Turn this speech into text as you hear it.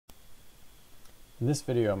In this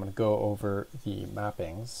video, I'm going to go over the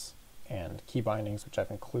mappings and key bindings, which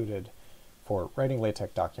I've included for writing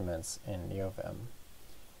LaTeX documents in NeoVim.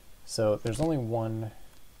 So there's only one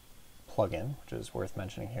plugin, which is worth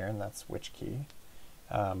mentioning here, and that's WhichKey.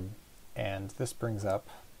 And this brings up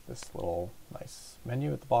this little nice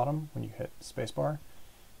menu at the bottom when you hit spacebar,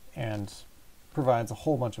 and provides a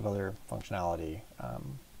whole bunch of other functionality,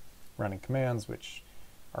 running commands which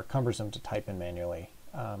are cumbersome to type in manually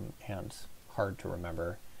and hard to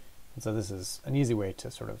remember. And so this is an easy way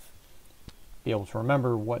to sort of be able to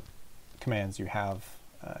remember what commands you have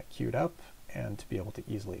queued up and to be able to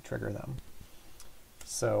easily trigger them.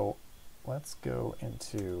 So let's go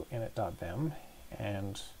into init.vim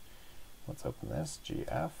and let's open this,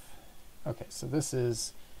 gf. Okay, so this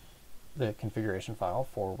is the configuration file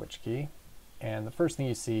for WhichKey. And the first thing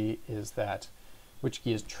you see is that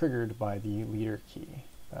WhichKey is triggered by the leader key.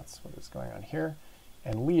 That's what is going on here.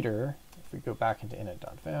 And leader, if we go back into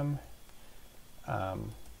init.vim,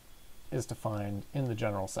 is defined in the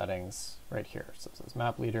general settings right here. So it says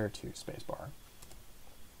map leader to spacebar.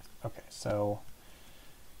 Okay, so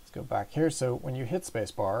let's go back here. So when you hit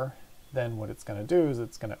spacebar, then what it's going to do is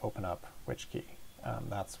it's going to open up WhichKey.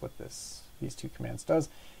 That's what these two commands does.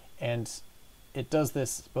 And it does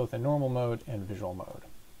this both in normal mode and visual mode.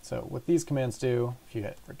 So what these commands do, if you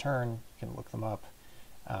hit return, you can look them up.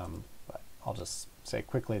 But I'll just say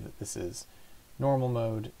quickly that this is normal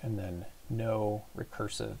mode and then no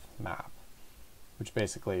recursive map, which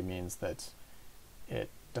basically means that it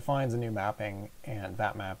defines a new mapping and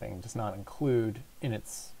that mapping does not include in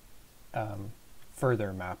its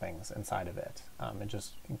further mappings inside of it. It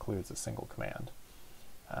just includes a single command.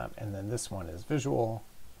 And then this one is visual,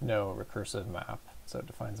 no recursive map, so it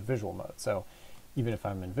defines a visual mode. So even if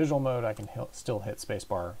I'm in visual mode, I can still hit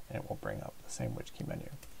spacebar and it will bring up the same WhichKey menu.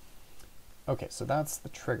 Okay, so that's the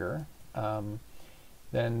trigger.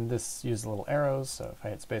 Then this uses little arrows, so if I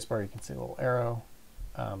hit spacebar, you can see a little arrow.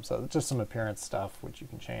 So just some appearance stuff, which you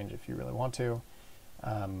can change if you really want to.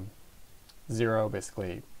 0,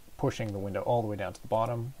 basically pushing the window all the way down to the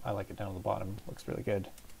bottom. I like it down to the bottom, looks really good.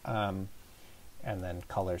 And then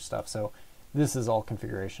color stuff. So this is all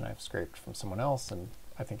configuration I've scraped from someone else, and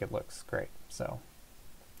I think it looks great. So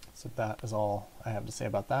that is all I have to say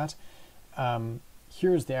about that.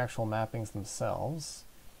 Here's the actual mappings themselves.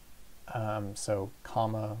 So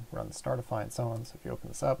comma, run the startify, and so on. So if you open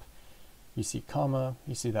this up, you see comma,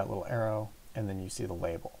 you see that little arrow, and then you see the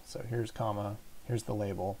label. So here's comma, here's the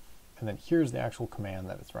label, and then here's the actual command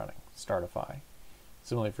that it's running, startify.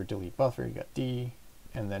 Similarly for delete buffer, you got D,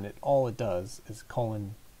 and then all it does is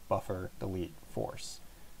colon buffer delete force.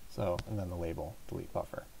 So, and then the label delete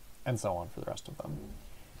buffer, and so on for the rest of them.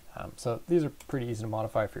 So these are pretty easy to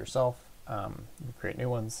modify for yourself. You can create new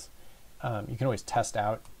ones. You can always test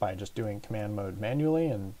out by just doing command mode manually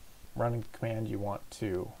and running a command you want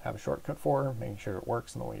to have a shortcut for, making sure it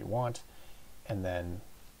works in the way you want, and then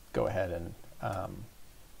go ahead and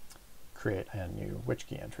create a new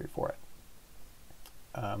WhichKey entry for it.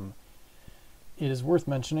 It is worth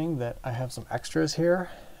mentioning that I have some extras here,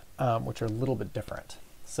 which are a little bit different.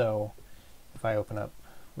 So if I open up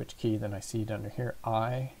WhichKey, then I see down here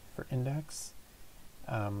I for index,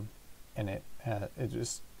 and it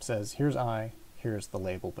just says here's I, here's the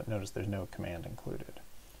label, but notice there's no command included.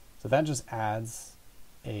 So that just adds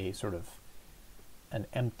a sort of an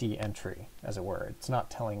empty entry, as it were. It's not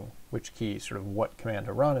telling WhichKey sort of what command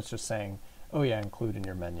to run, it's just saying, oh yeah, include in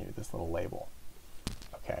your menu this little label.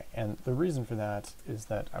 Okay, and the reason for that is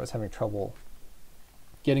that I was having trouble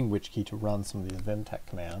getting WhichKey to run some of these vimtech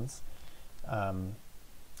commands. And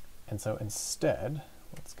so instead,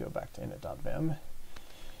 let's go back to init.vim.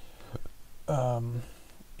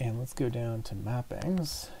 And let's go down to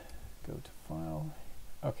mappings, go to file.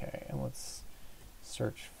 Okay, and let's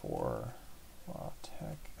search for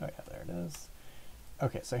LaTeX. Oh yeah, there it is.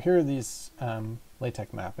 Okay, so here are these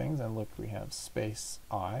LaTeX mappings, and look, we have space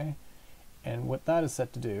I. And what that is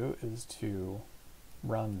set to do is to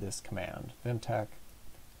run this command, vimtech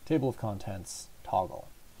table of contents toggle.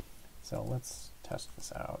 So let's test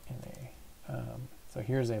this out in a, so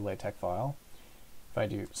here's a LaTeX file. If I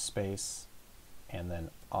do space and then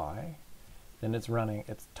I, then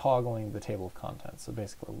it's toggling the table of contents, so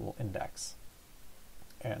basically a little index.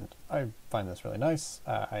 And I find this really nice.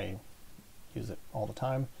 I use it all the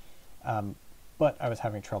time, but I was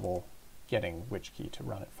having trouble getting WhichKey to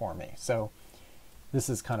run it for me. So this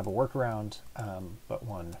is kind of a workaround, but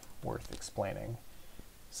one worth explaining.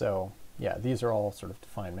 So yeah, these are all sort of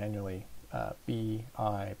defined manually, B,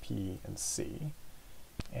 I, P, and C.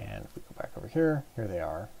 And if we go back over here, here they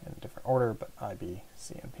are in a different order, but I, B,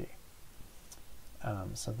 C, and P.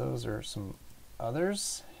 So those are some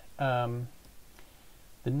others. The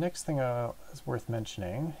next thing is worth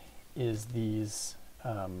mentioning is these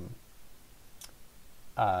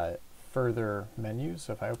further menus.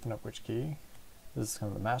 So if I open up which key, this is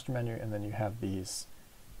kind of the master menu, and then you have these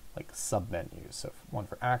like sub menus. So one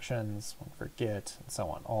for actions, one for Git, and so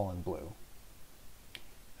on, all in blue.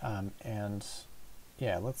 And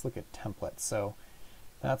yeah, let's look at templates. So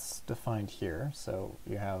that's defined here. So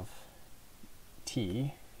you have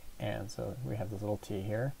T, and so we have this little T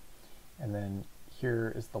here, and then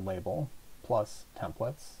here is the label plus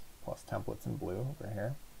templates in blue over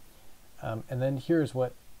here. And then here's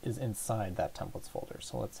what is inside that templates folder.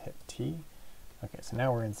 So let's hit T. Okay, so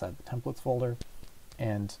now we're inside the templates folder,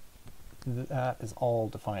 and that is all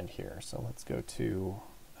defined here. So let's go to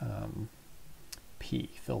P,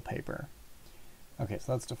 fill paper. Okay,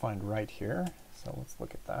 so that's defined right here. So let's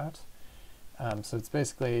look at that. So it's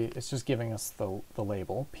basically, it's just giving us the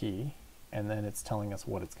label P, and then it's telling us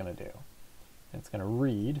what it's going to do. It's going to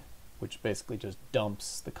read, which basically just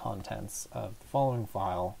dumps the contents of the following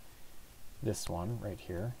file, this one right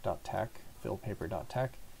here, .tech,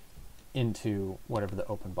 fillpaper.tech, into whatever the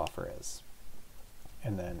open buffer is.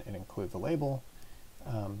 And then it includes a label,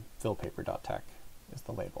 fillpaper.tech is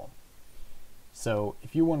the label. So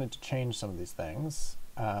if you wanted to change some of these things,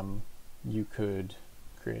 you could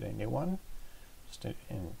create a new one, just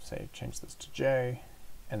say change this to J,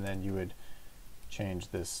 and then you would change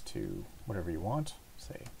this to whatever you want,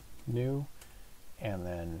 say new, and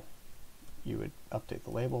then you would update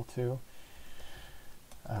the label to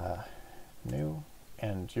new,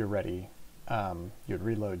 and you're ready. You'd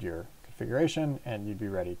reload your configuration, and you'd be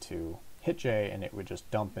ready to hit J, and it would just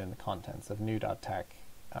dump in the contents of new.tech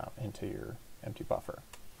into your empty buffer.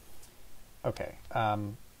 Okay,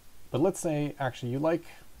 but let's say actually you like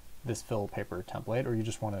this fill paper template, or you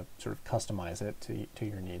just want to sort of customize it to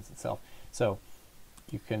your needs itself. So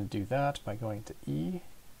you can do that by going to E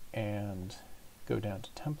and go down to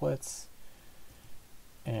templates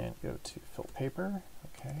and go to fill paper.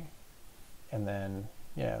 Okay, and then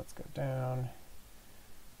yeah, let's go down.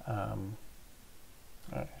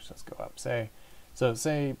 Let's go up. Say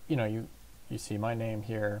you know you see my name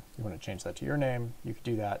here. You want to change that to your name. You could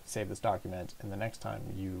do that. Save this document, and the next time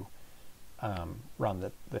you run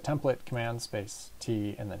the template command space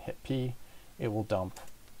T and then hit P, it will dump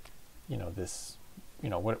this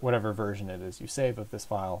whatever version it is you save of this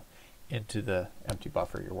file into the empty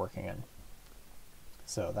buffer you're working in.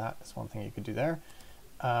 So that is one thing you could do there.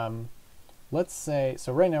 Let's say,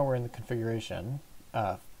 so right now we're in the configuration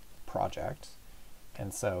project,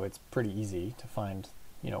 and so it's pretty easy to find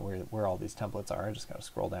where all these templates are. I just gotta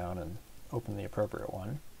scroll down and open the appropriate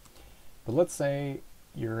one. But let's say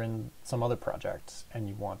you're in some other project and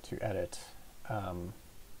you want to edit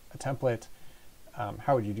a template.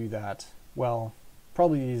 How would you do that? Well,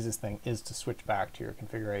 probably the easiest thing is to switch back to your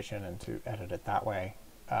configuration and to edit it that way.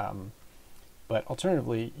 But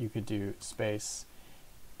alternatively, you could do space,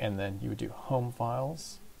 and then you would do home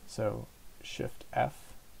files, so Shift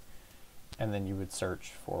F, and then you would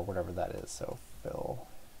search for whatever that is. So fill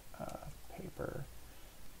paper,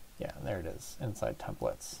 yeah, and there it is, inside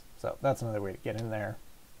templates. So that's another way to get in there.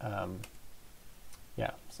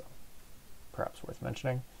 Yeah, so perhaps worth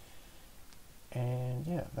mentioning. And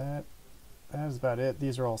yeah, that is about it.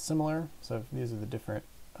 These are all similar, so these are the different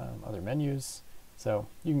other menus. So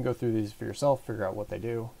you can go through these for yourself, figure out what they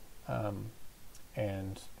do,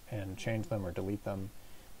 and change them or delete them.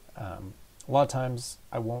 A lot of times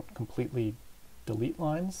I won't completely delete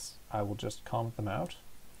lines. I will just comment them out,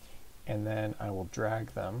 and then I will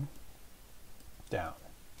drag them down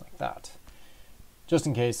like that. Just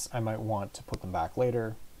in case I might want to put them back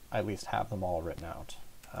later, I at least have them all written out.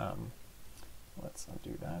 Let's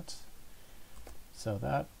undo that. So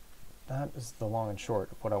that is the long and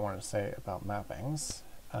short of what I wanted to say about mappings.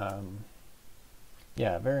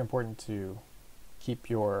 Yeah, very important to keep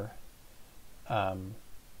your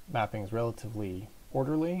mappings relatively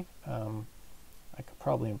orderly. I could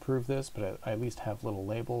probably improve this, but I at least have little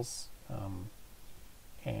labels,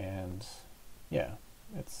 and yeah,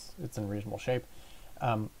 it's in reasonable shape.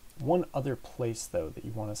 One other place though that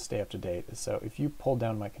you want to stay up to date is, so if you pull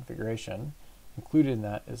down my configuration, included in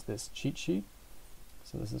that is this cheat sheet.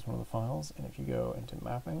 So this is one of the files, and if you go into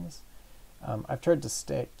mappings, I've tried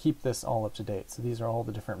to keep this all up to date. So these are all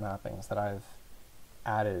the different mappings that I've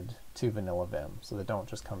added to vanilla Vim, so they don't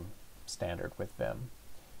just come standard with Vim.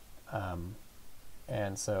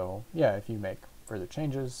 And so yeah, if you make further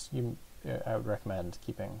changes, I would recommend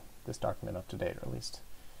keeping this document up to date, or at least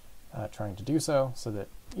trying to do so that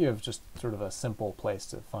you have just sort of a simple place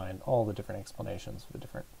to find all the different explanations for the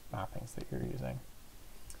different mappings that you're using.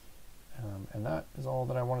 And And that is all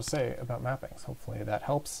that I want to say about mappings. Hopefully that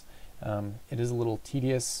helps. It is a little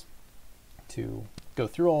tedious to go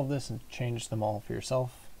through all of this and change them all for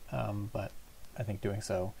yourself, but I think doing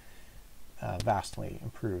so vastly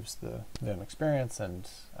improves the Vim experience and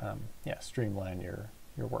yeah, streamline your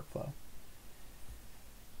workflow.